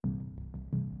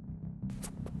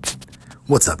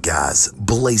What's up, guys?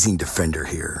 Blazing Defender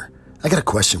here. I got a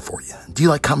question for you. Do you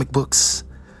like comic books?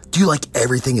 Do you like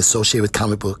everything associated with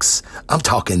comic books? I'm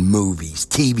talking movies,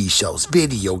 TV shows,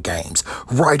 video games,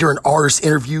 writer and artist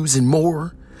interviews, and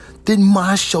more. Then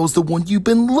my show's the one you've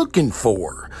been looking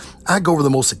for. I go over the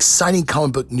most exciting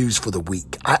comic book news for the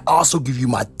week. I also give you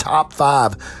my top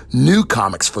 5 new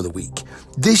comics for the week.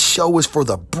 This show is for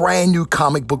the brand new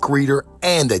comic book reader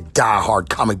and the diehard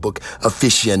comic book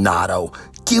aficionado.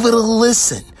 Give it a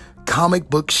listen. Comic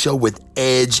book show with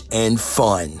edge and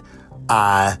fun.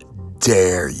 I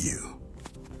dare you.